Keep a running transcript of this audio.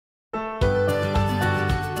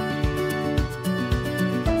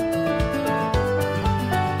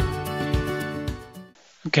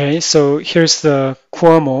Okay, so here's the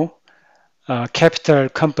Cuomo capital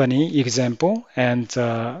company example, and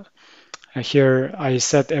here I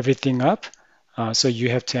set everything up. So you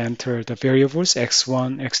have to enter the variables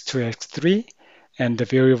x1, x2, x3, and the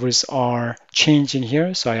variables are changing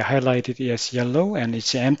here. So I highlighted it as yellow and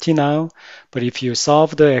it's empty now. But if you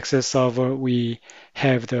solve the Excel solver, we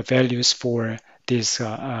have the values for these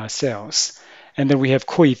cells. And then we have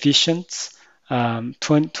coefficients,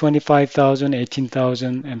 25,000,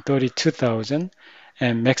 18,000, and 32,000.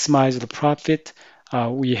 And maximize the profit,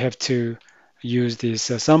 we have to use this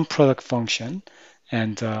sum product function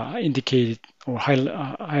and indicate or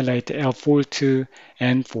highlight L4 to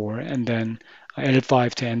N4 and then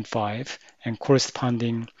L5 to N5, and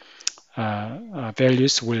corresponding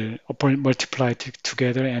values will multiply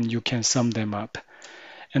together and you can sum them up.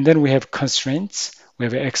 And then we have constraints. We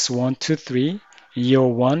have x1, 2, 3, year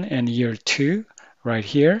 1 and year 2 right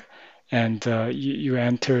here. And you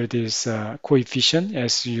enter this coefficient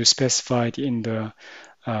as you specified in the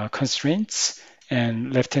constraints,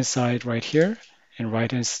 and left-hand side right here, and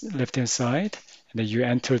left-hand side, and then you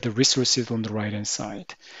enter the resources on the right-hand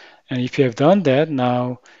side. And if you have done that,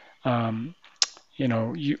 now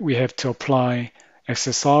we have to apply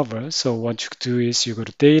Excel Solver. So what you do is you go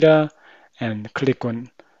to Data and click on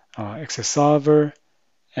Excel Solver,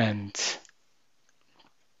 and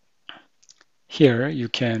here you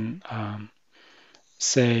can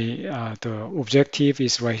say the objective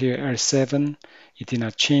is right here, L7. It did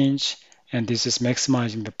not change, and this is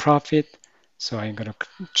maximizing the profit. So I'm going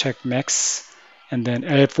to check max, and then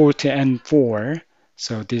L4 to N4.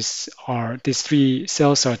 So these three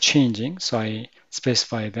cells are changing, so I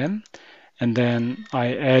specify them, and then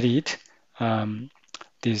I added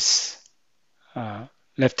this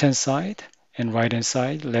left-hand side and right-hand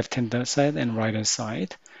side, left-hand side and right-hand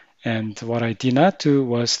side. And what I did not do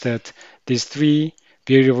was that these three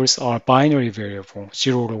variables are binary variable,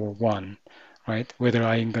 0 or 1, right? Whether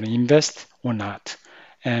I'm going to invest or not.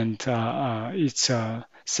 And it's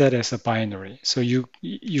set as a binary. So you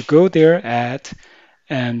go there, add,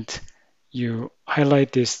 and you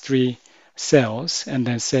highlight these three cells and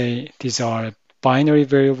then say these are binary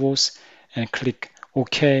variables and click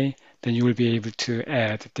OK. Then you will be able to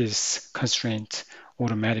add this constraint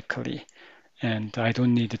automatically. And I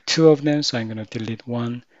don't need the two of them, so I'm going to delete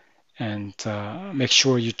one, and make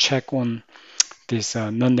sure you check on this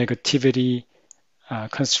non-negativity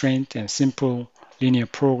constraint and simple linear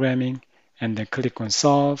programming, and then click on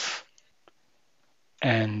solve,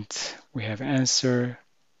 and we have answer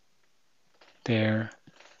there.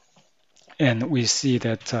 And we see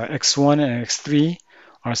that x1 and x3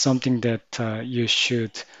 are something that you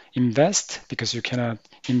should invest, because you cannot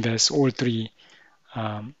invest all three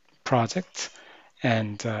projects.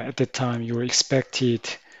 And at that time, your expected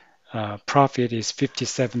profit is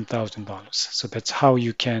 $57,000. So that's how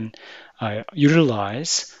you can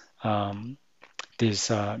utilize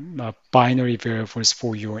these binary variables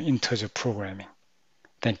for your integer programming.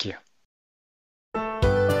 Thank you.